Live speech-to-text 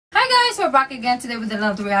guys, we're back again today with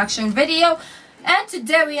another reaction video, and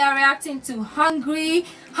today we are reacting to Hungary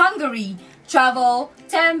travel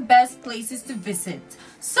 10 best places to visit.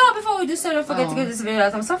 So before we do so, don't forget to give this video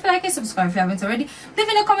a thumbs up, like and subscribe if you haven't already. Leave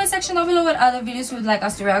in the comment section down below what other videos you would like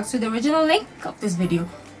us to react to. The original link of this video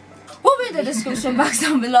will be in the description box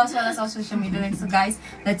down below, as well as our social media links. So guys,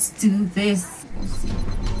 let's do this.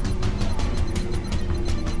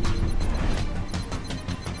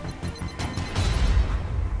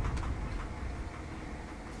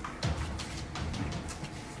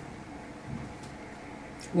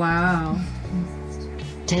 Wow.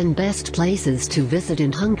 10 best places to visit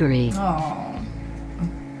in Hungary.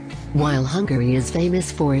 While Hungary is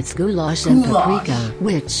famous for its goulash and paprika,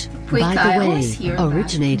 which, by the way,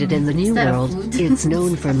 originated in the New World, it's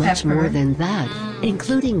known for much more than that,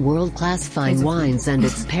 including world-class fine wines and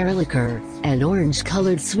its perliquor, an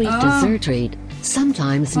orange-colored sweet dessert treat,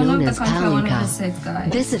 sometimes known as palinka.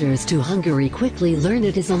 Visitors to Hungary quickly learn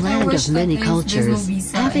it is a land of many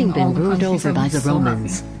cultures, having been ruled over by the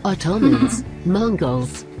Romans, Ottomans,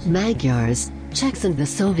 Mongols, Magyars, Czechs and the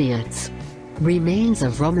Soviets. Remains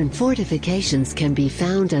of Roman fortifications can be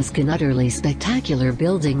found, as can utterly spectacular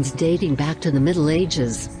buildings dating back to the Middle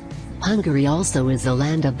Ages. Hungary also is a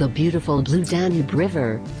land of the beautiful Blue Danube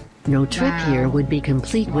River. No trip here would be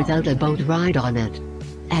complete without a boat ride on it.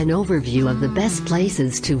 An overview of the best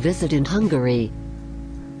places to visit in Hungary.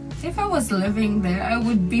 If I was living there, I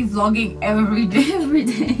would be vlogging every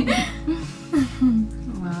day.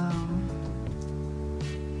 Wow.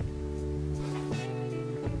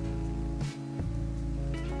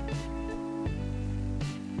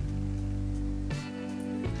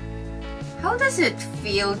 How does it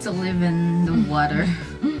feel to live in the water?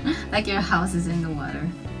 Like your house is in the water.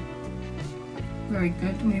 Very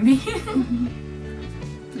good, maybe.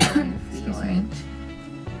 Excuse me.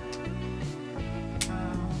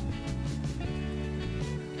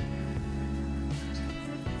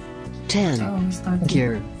 10.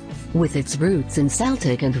 Győr. With its roots in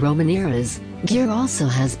Celtic and Roman eras, Győr also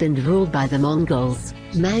has been ruled by the Mongols,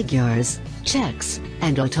 Magyars, Czechs,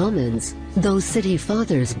 and Ottomans, though city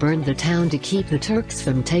fathers burned the town to keep the Turks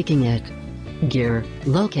from taking it. Győr,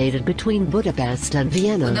 located between Budapest and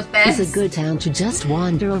Vienna, is a good town to just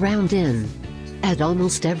wander around in. At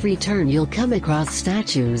almost every turn you'll come across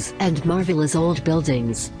statues and marvelous old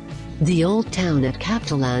buildings. The old town at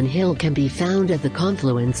Travel-10 Hill can be found at the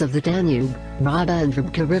confluence of the Danube, Drava and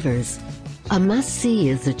Rukia rivers. A must-see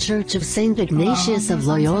is the Church of St. Ignatius of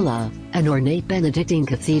Loyola, an ornate Benedictine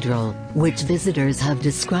cathedral, which visitors have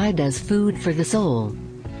described as food for the soul.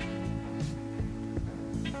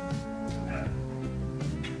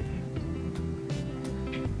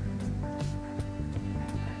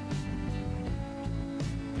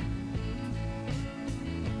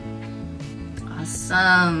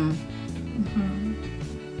 Awesome.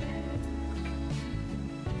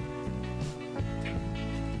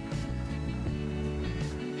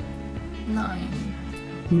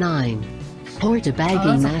 9.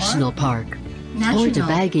 Portabaghi National Park.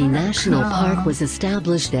 Portabaghi National Park was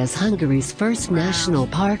established as Hungary's first national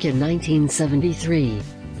park in 1973.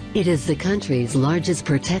 It is the country's largest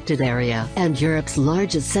protected area and Europe's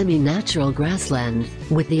largest semi-natural grassland,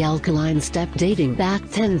 with the alkaline steppe dating back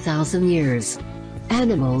 10,000 years.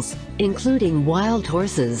 Animals, including wild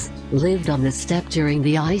horses, lived on the steppe during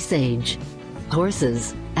the Ice Age.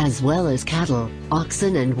 Horses, as well as cattle,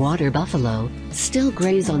 oxen and water buffalo, still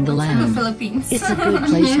graze on the land. It's a good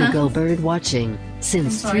place to go bird watching,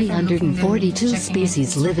 since 342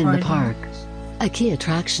 species live in the park. A key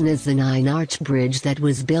attraction is the 9-arch bridge that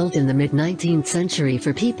was built in the mid-19th century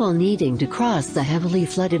for people needing to cross the heavily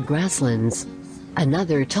flooded grasslands.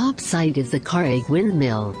 Another top site is the Carrig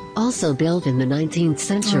windmill, also built in the 19th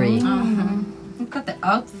century. Look at the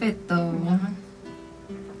outfit though.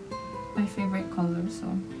 My favorite color, so.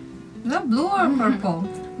 Is that blue or purple?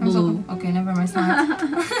 Blue. Okay, never mind. It's not.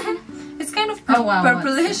 It's kind of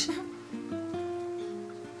purplish.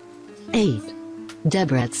 8.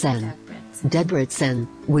 Debrecen. Debrecen,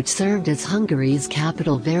 which served as Hungary's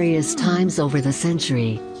capital various times over the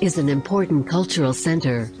century, is an important cultural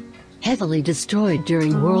center. Heavily destroyed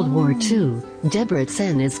during World War II,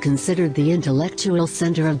 Debrecen is considered the intellectual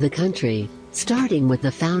center of the country, starting with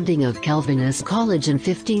the founding of Calvinist College in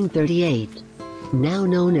 1538. Now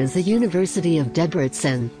known as the University of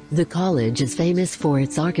Debrecen, the college is famous for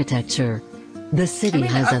its architecture. The city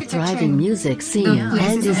has a thriving music scene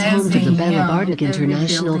and is home to the Bela Bartok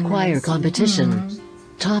International Choir Competition.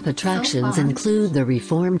 Top attractions include the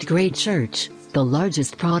Reformed Great Church, the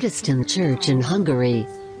largest Protestant church in Hungary,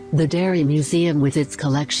 the Dairy Museum with its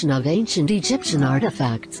collection of ancient Egyptian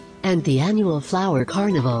artifacts, and the annual Flower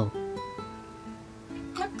Carnival.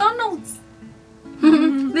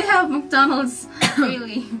 have McDonald's.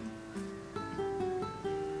 Really.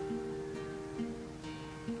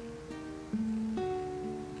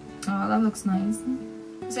 Oh, that looks nice.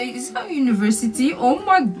 So it's a university. Oh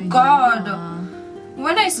my god.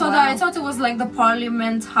 When I saw that, I thought it was like the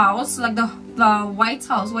Parliament House, like the White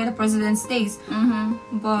House where the president stays.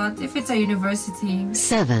 But if it's a university...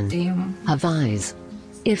 7. Damn. Havai's.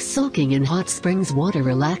 If soaking in hot springs water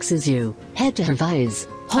relaxes you, head to Havai's,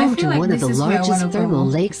 home to like one of the largest thermal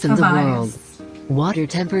lakes in the world. Water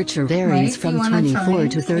temperature varies from 24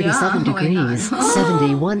 to 37 degrees,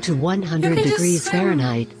 71 to 100 degrees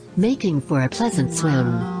Fahrenheit, making for a pleasant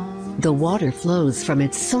swim. The water flows from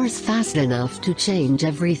its source fast enough to change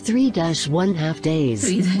every 3-1/2 days,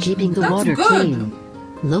 keeping the water clean.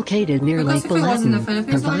 Located near Lake Balaton,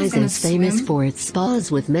 Havai's is famous for its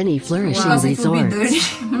spas with many flourishing resorts.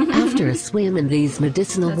 After a swim in these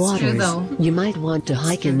medicinal waters, you might want to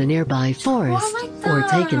hike in the nearby forest, or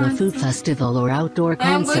take in a food festival or outdoor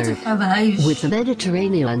concert. With the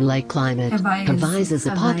Mediterranean-like climate, Havai's is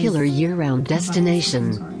a popular year-round destination.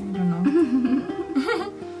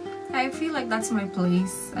 I feel like that's my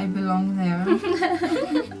place. I belong there.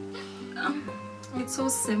 It's so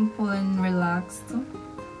simple and relaxed.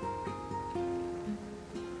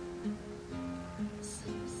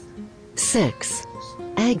 6.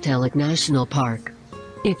 Agtalik National Park.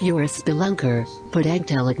 If you're a spelunker, put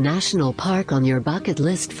Agtalik National Park on your bucket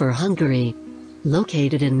list for Hungary.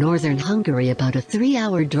 Located in northern Hungary about a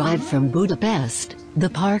 3-hour drive from Budapest, the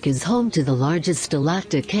park is home to the largest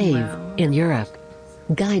stalactite cave in Europe.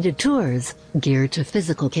 Guided tours, geared to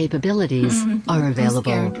physical capabilities, are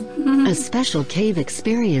available. A special cave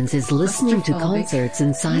experience is listening to concerts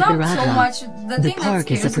inside the Rada. The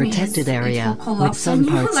park is a protected area, with some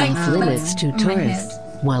parts off limits to tourists,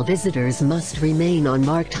 while visitors must remain on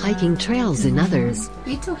marked hiking trails in others.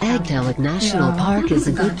 Agtalik National Park is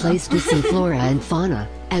a good place to see flora and fauna,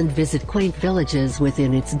 and visit quaint villages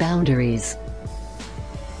within its boundaries.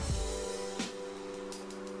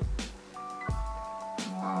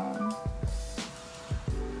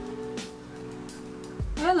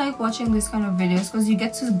 I like watching this kind of videos because you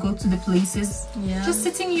get to go to the places just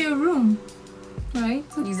sitting in your room, right?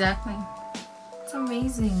 Exactly. It's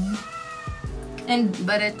amazing.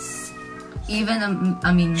 But it's even,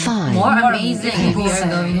 I mean, 5. more amazing if you're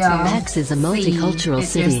going to Pax is a multicultural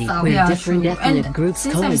city where different ethnic groups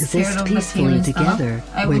coexist peacefully together,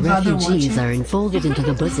 where refugees are enfolded into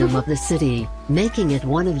the bosom of the city, making it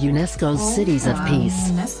one of UNESCO's cities of peace.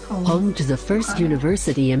 Home to the first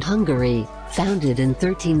university in Hungary, founded in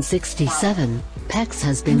 1367, Pax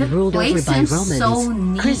has been ruled over by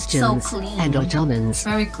Romans, Christians, and Ottomans.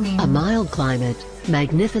 Very clean. A mild climate,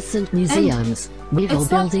 magnificent museums, medieval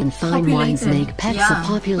buildings and fine wines make Pax a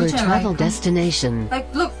popular travel destination.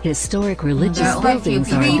 Like, look, historic religious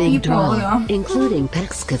buildings are a big draw, including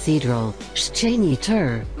Pax Cathedral, Széchenyi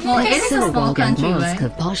Tér, Pax Synagogue and Mosque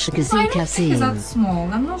of Pashkazi I don't think it's that Kasim. small.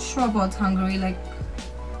 I'm not sure about Hungary. Like,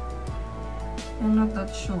 I'm not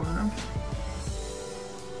that sure.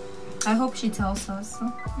 I hope she tells us.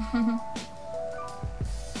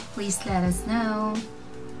 please let us know.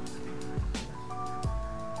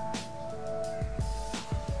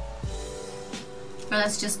 Or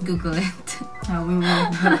let's just Google it. Yeah, we will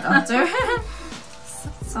Google it after.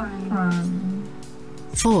 Sopran.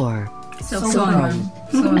 4.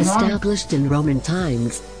 Sopran. Established in Roman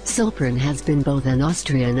times, Sopron has been both an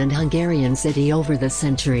Austrian and Hungarian city over the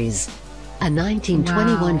centuries. A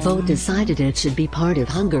 1921 vote decided it should be part of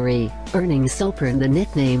Hungary, earning Sopron the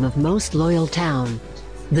nickname of Most Loyal Town.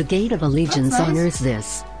 The Gate of Allegiance honors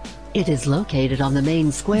this. It is located on the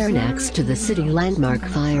main square next to the city landmark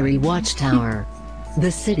Fiery Watchtower.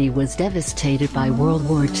 The city was devastated by World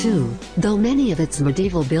War II, though many of its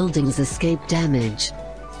medieval buildings escaped damage.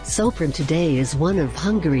 Sopron today is one of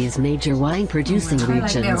Hungary's major wine-producing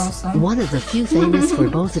regions, one of the few famous for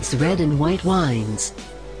both its red and white wines.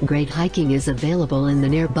 Great hiking is available in the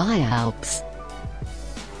nearby Alps.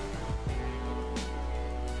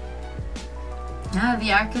 Yeah,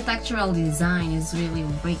 the architectural design is really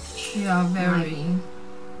rich. Yeah, very.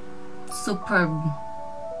 Superb.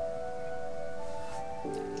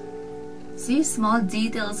 See, small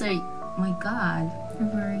details are, oh my god,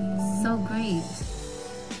 Very. so great.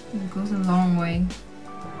 It goes a long way.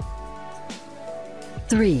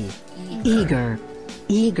 3. Eger.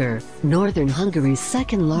 Eger, northern Hungary's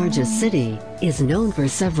second largest city, is known for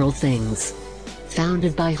several things.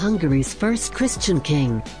 Founded by Hungary's first Christian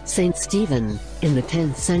king, Saint Stephen, in the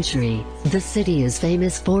 10th century, the city is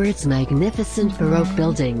famous for its magnificent Baroque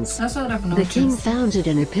buildings. That's what I've The noticed. king founded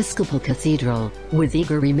an episcopal cathedral, with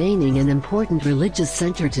Eger remaining an important religious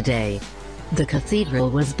center today. The cathedral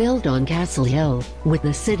was built on Castle Hill, with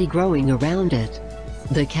the city growing around it.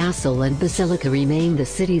 The castle and basilica remain the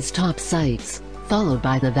city's top sites, followed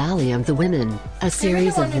by the Valley of the Women, a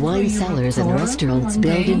series of wine cellars and restaurants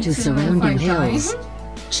built into surrounding hills.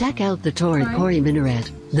 Check out the Torikori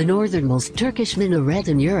Minaret, the northernmost Turkish minaret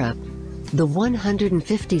in Europe. The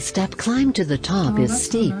 150-step climb to the top is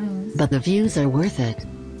steep, but the views are worth it.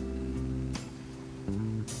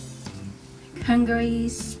 Hungary,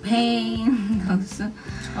 Spain, those,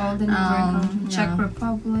 all the neighboring Czech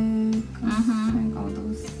Republic, all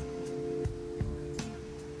those.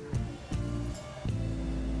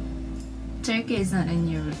 Turkey is not in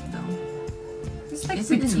Europe though. It's like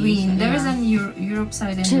between. There is an Europe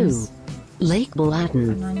side and 2. Lake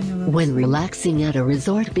Balaton. When relaxing at a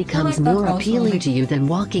resort becomes more appealing to you than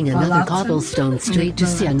walking another cobblestone street to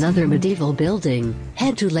see another medieval building,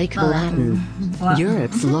 head to Lake Balaton.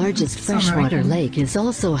 Europe's largest freshwater lake is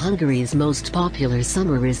also Hungary's most popular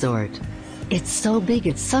summer resort. It's so big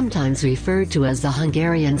it's sometimes referred to as the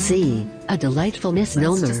Hungarian Sea, a delightful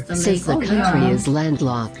misnomer, since the country is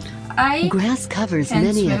landlocked. Grass covers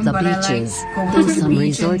many of the beaches, though some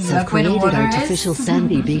resorts have created artificial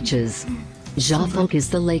sandy beaches. Jafok is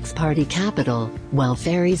the lake's party capital, while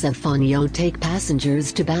ferries at Fonio take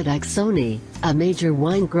passengers to Badacsony, a major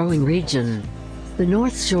wine-growing region. The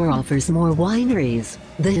North Shore offers more wineries,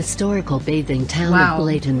 the historical bathing town of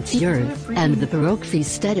Blatensfjord, and the Baroque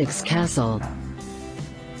Festetics Castle.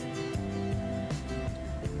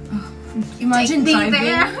 Imagine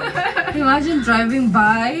driving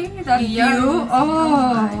by that view.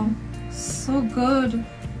 Oh, so good.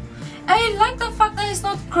 I like the fact that it's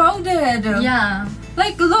not crowded. Yeah.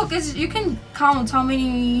 Like, look, you can count how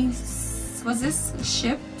many,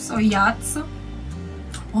 ships or yachts?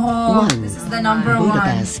 Oh, this is the number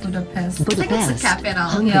Budapest. one. Budapest. Budapest,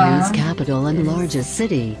 Hungary's capital and largest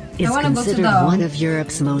city, is considered one of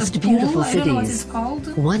Europe's most beautiful cities.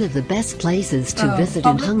 One of the best places to visit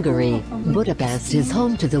in Hungary, Budapest is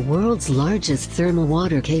home to the world's largest thermal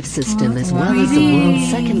water cave system as well as the world's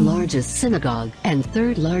second largest synagogue and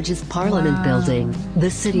third largest parliament building, the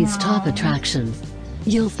city's top attraction.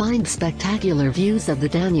 You'll find spectacular views of the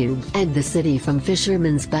Danube and the city from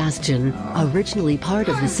Fisherman's Bastion, originally part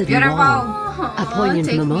of the city wall. A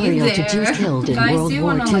poignant memorial to Jews killed in World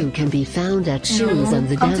War II can be found at Shoes on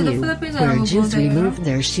the Danube, where Jews removed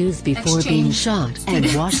their shoes before being shot and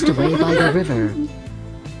washed away by the river.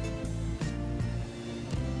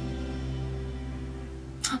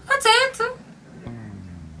 That's it.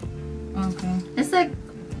 Okay. It's like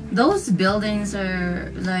those buildings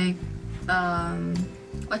are like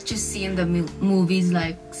what you see in the movies,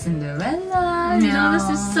 like Cinderella. You know, this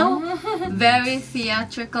is so very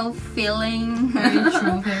theatrical feeling. Very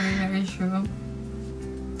true. Very, very true.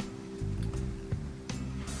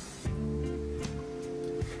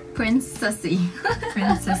 Princessy.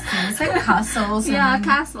 Princessy. It's like castles. Yeah,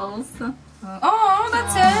 castles. Oh,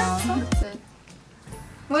 that's it.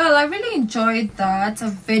 Well, I really enjoyed that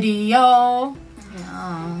video.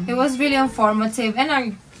 Yeah. It was really informative.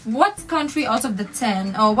 And what country out of the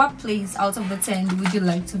 10, or what place out of the 10 would you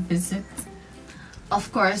like to visit?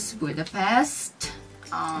 Of course, Budapest.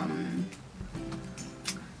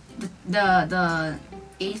 The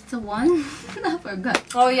 8th one, I forgot.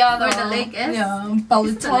 Oh yeah, where the lake is. Yeah,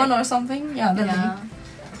 Balaton or something. Yeah, the lake.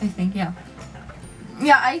 I think yeah.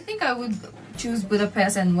 I think I would choose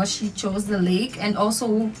Budapest, and what she chose the lake, and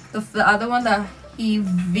also the other one that he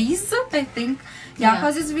Vis, I think. Yeah,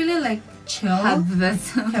 because it's really like chill.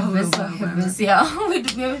 Hevis, yeah.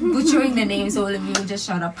 We're butchering the name, so we will just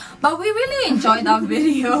shut up. But we really enjoyed that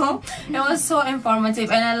video. It was so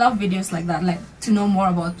informative, and I love videos like that, like to know more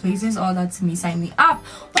about places. All that to me, sign me up.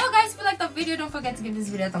 Well guys, if you like the video, don't forget to give this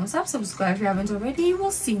video a thumbs up, subscribe if you haven't already.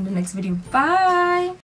 We'll see you in the next video. Bye.